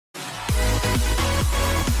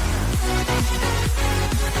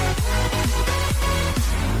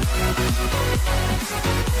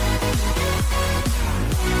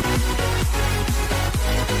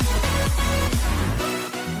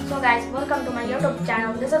welcome to my YouTube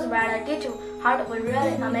channel. This is where I teach you how to build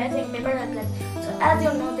really amazing paper necklace. So as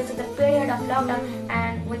you know, this is the period of lockdown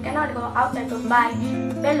and we cannot go outside to buy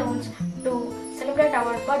balloons to celebrate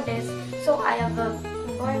our birthdays. So I am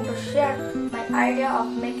going to share my idea of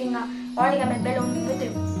making a origami balloon with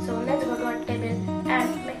you. So let's go to our table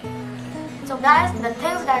and make it. So guys, the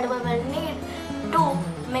things that we will need to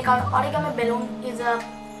make our origami balloon is a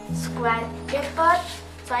square paper.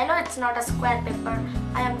 So I know it's not a square paper.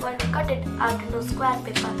 I am going to cut it out into square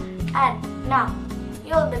paper. And now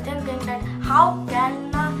you will be thinking that how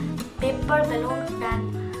can a paper balloon can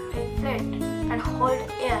inflate and hold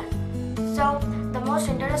air? So the most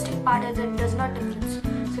interesting part is it does not inflate.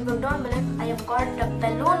 So if you don't believe, I have got the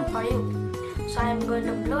balloon for you. So I am going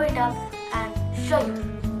to blow it up and show you.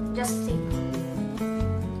 Just see.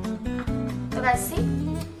 So guys, see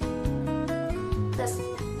this?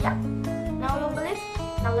 Yeah. Now you believe?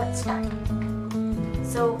 Now let's start.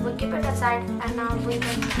 So we keep it aside and now we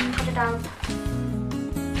can cut it out.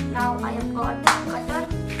 Now I have got the cutter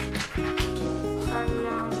and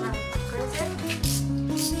now I'll press it.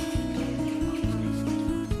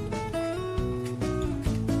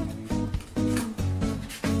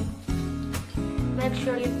 Make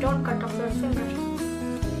sure you don't cut off your fingers.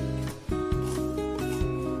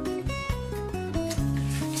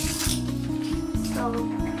 So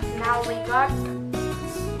now we got.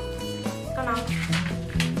 So now,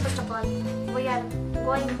 first of all, we are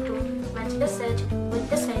going to match this edge with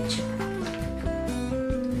this edge,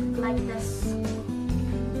 like this.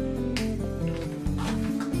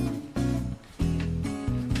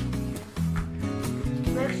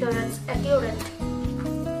 Make sure it's accurate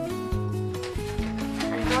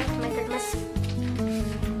and don't make it messy.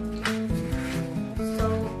 So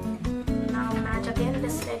now match again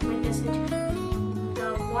this edge with this edge. The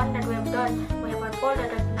one that we have done, we have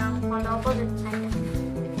unfolded it now on the opposite side.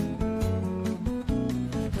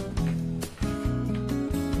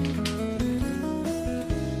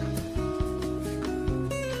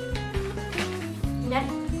 Then,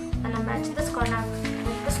 and I match this corner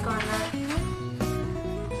with this corner.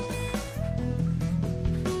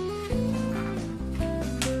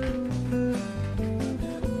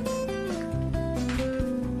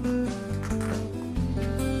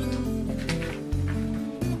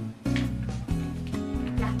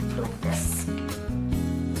 Like this.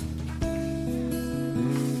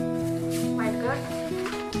 Quite good.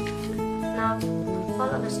 Now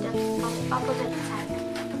follow the steps on the opposite side.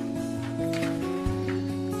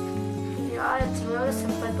 Yeah, it's really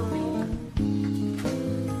simple to make.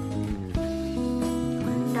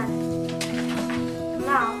 Done.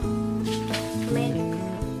 Now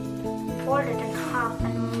fold it in half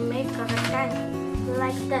and make a rectangle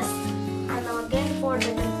like this. And now again fold it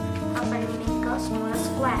in half and make a small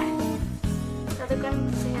square. So you can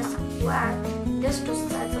see a square. These two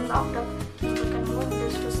sides are locked up. You can move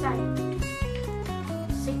this to side.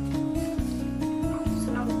 See? So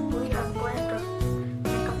now we are going to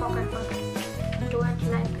make a pocket for it. Do it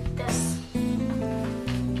like this.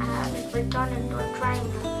 And it will turn into a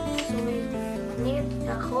triangle. So we need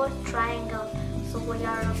the whole triangle. So we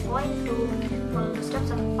are going to follow the steps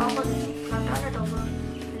of opposite. Now turn it over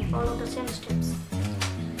and follow the same steps.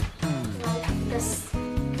 Like this.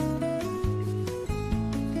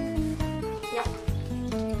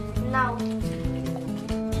 Now,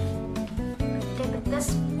 take this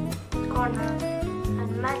corner and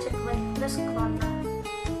match it with this corner.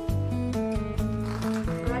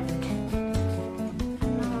 Right.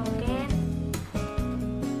 And now again,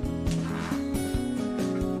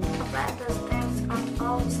 apply those things on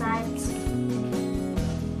all sides.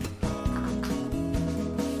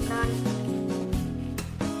 Done.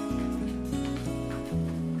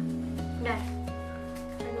 Done.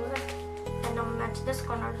 And now match this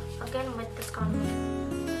corner again with this corner.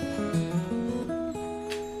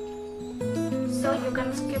 So you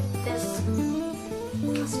can skip this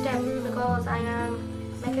step because I am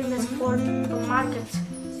making this fold to mark its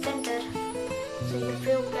center. So if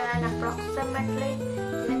you can approximately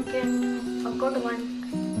make it a good one,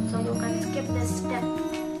 so you can skip this step.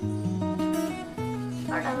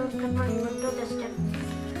 But I will prefer you to do this step.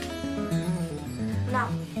 Now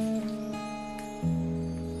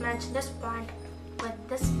match this point with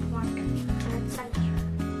this point in its center,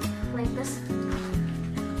 like this.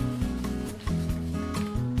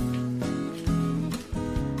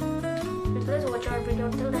 And please watch our video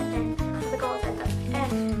till the end because at the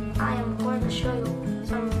end I am going to show you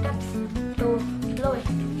some tips to blow it.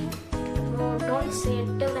 If you don't see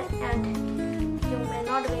it till the end, you may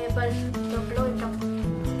not be able to blow it up,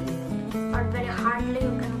 or very hardly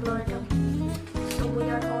you can blow it up. So we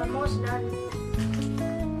are almost done.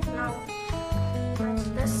 Now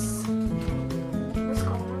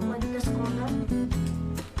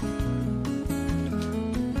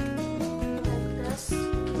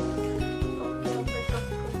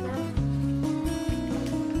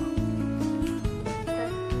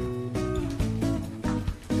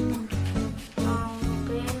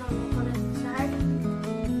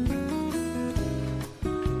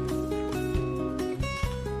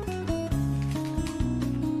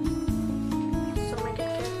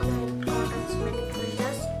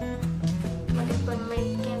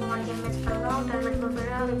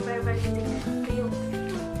be very easy to you.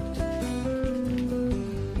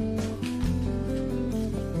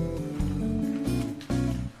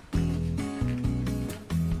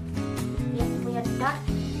 Yeah, we are done.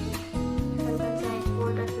 You can say I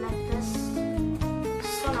fold it like this.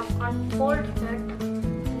 So now unfold it.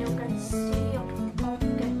 And you can see your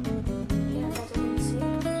pocket here, as you can see.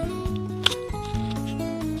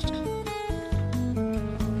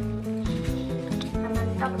 And then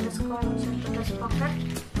tuck this corner into this pocket.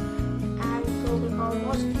 And so we're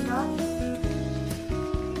almost done.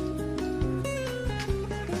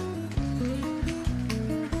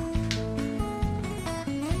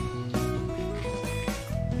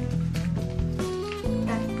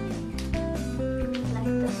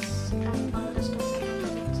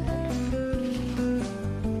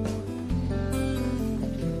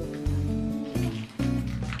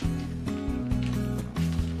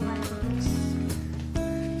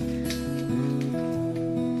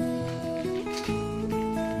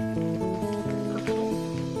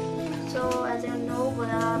 So as you know, we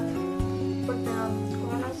have put the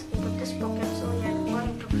corners into this pocket, so we are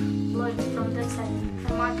going to blow it from this side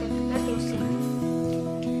and mark it. Let you see.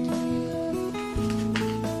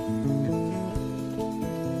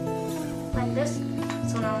 Like this.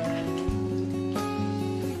 So now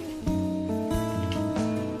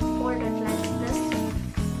fold it like this.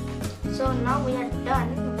 So now we are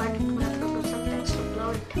done, but we have to do some things to blow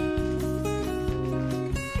it.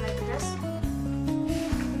 Like this.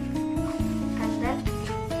 And then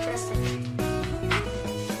press it.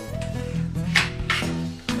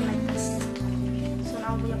 Like this. So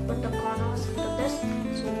now we have put the corners into this.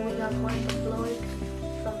 So we are going to blow it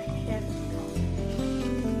from here.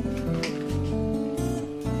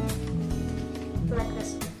 Like this.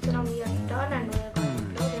 So now we are done and we are going to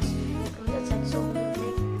blow this from this side. So we will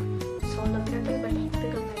make sound a little bit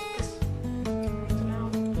bigger like this. So now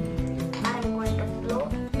I am going to blow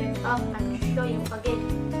it up and show you again.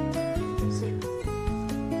 See.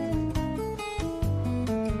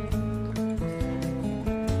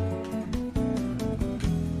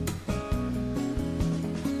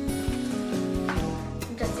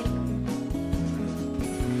 Just see.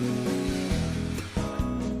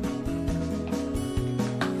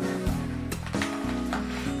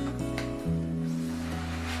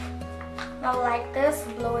 Now like this,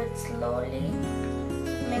 blow it slowly.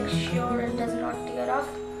 Make sure it does not tear off.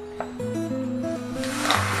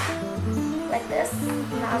 Like this.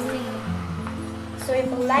 Now see. So if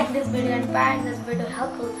you like this video and find this video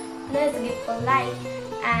helpful, please give a like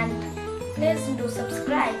and please do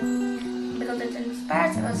subscribe because it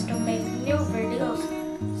inspires us to make new videos.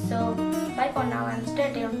 So bye for now and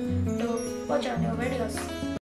stay tuned to watch our new videos.